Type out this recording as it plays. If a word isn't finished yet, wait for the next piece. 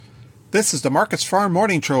This is the Markets Farm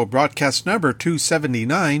Morning Show, broadcast number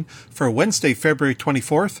 279 for Wednesday, February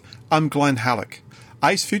 24th. I'm Glenn Halleck.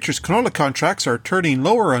 ICE futures canola contracts are turning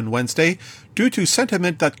lower on Wednesday due to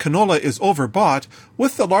sentiment that canola is overbought,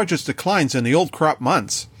 with the largest declines in the old crop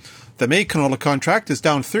months. The May canola contract is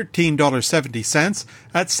down $13.70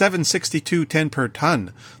 at $7.6210 per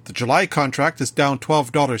ton. The July contract is down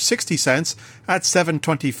 $12.60 at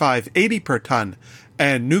 $7.2580 per ton.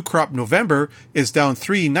 And new crop November is down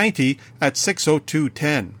 $3.90 at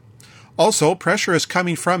 $6.0210. Also, pressure is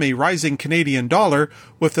coming from a rising Canadian dollar,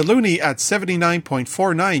 with the loonie at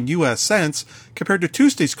 79.49 US cents compared to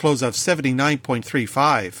Tuesday's close of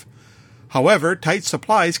 79.35. However, tight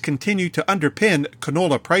supplies continue to underpin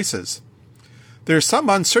canola prices. There's some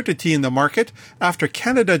uncertainty in the market after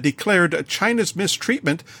Canada declared China's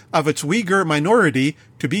mistreatment of its Uyghur minority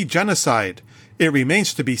to be genocide. It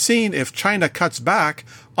remains to be seen if China cuts back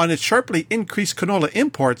on its sharply increased canola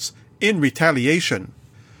imports in retaliation.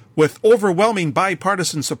 With overwhelming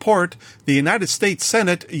bipartisan support, the United States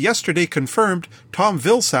Senate yesterday confirmed Tom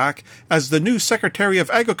Vilsack as the new Secretary of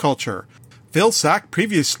Agriculture. Vilsack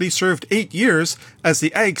previously served 8 years as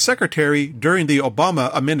the Ag Secretary during the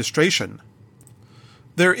Obama administration.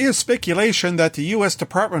 There is speculation that the U.S.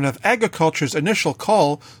 Department of Agriculture's initial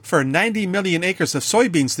call for 90 million acres of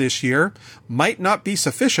soybeans this year might not be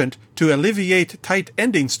sufficient to alleviate tight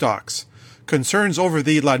ending stocks. Concerns over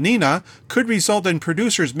the La Nina could result in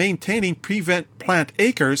producers maintaining prevent plant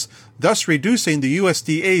acres, thus reducing the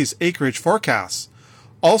USDA's acreage forecasts.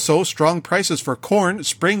 Also, strong prices for corn,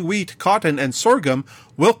 spring wheat, cotton, and sorghum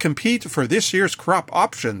will compete for this year's crop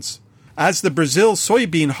options. As the Brazil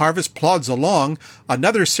soybean harvest plods along,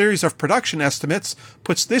 another series of production estimates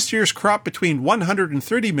puts this year's crop between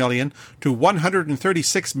 130 million to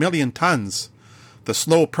 136 million tons. The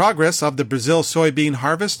slow progress of the Brazil soybean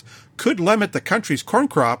harvest could limit the country's corn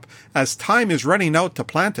crop as time is running out to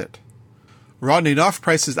plant it. Rounding off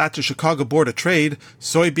prices at the Chicago Board of Trade,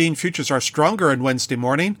 soybean futures are stronger on Wednesday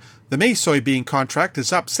morning. The May soybean contract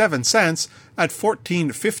is up 7 cents at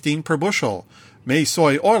 $14.15 per bushel. May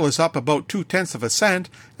soy oil is up about 0.2 cents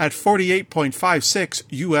at 48.56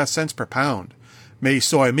 US cents per pound. May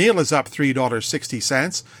soy meal is up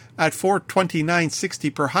 $3.60 at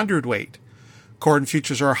 $4.2960 per hundredweight. Corn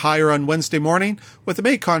futures are higher on Wednesday morning, with the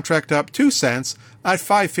May contract up 2 cents at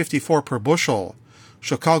 $5.54 per bushel.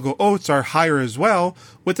 Chicago oats are higher as well,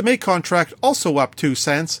 with the May contract also up 2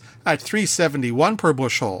 cents at $3.71 per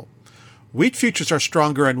bushel. Wheat futures are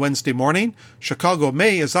stronger on Wednesday morning. Chicago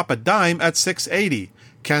May is up a dime at $6.80.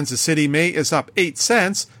 Kansas City May is up 8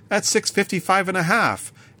 cents at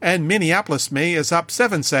 $6.55.5. And Minneapolis May is up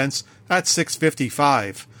 7 cents at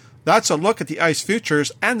 $6.55. That's a look at the ICE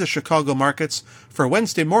futures and the Chicago markets for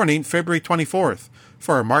Wednesday morning, February 24th.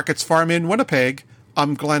 For Markets Farm in Winnipeg,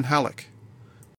 I'm Glenn Halleck.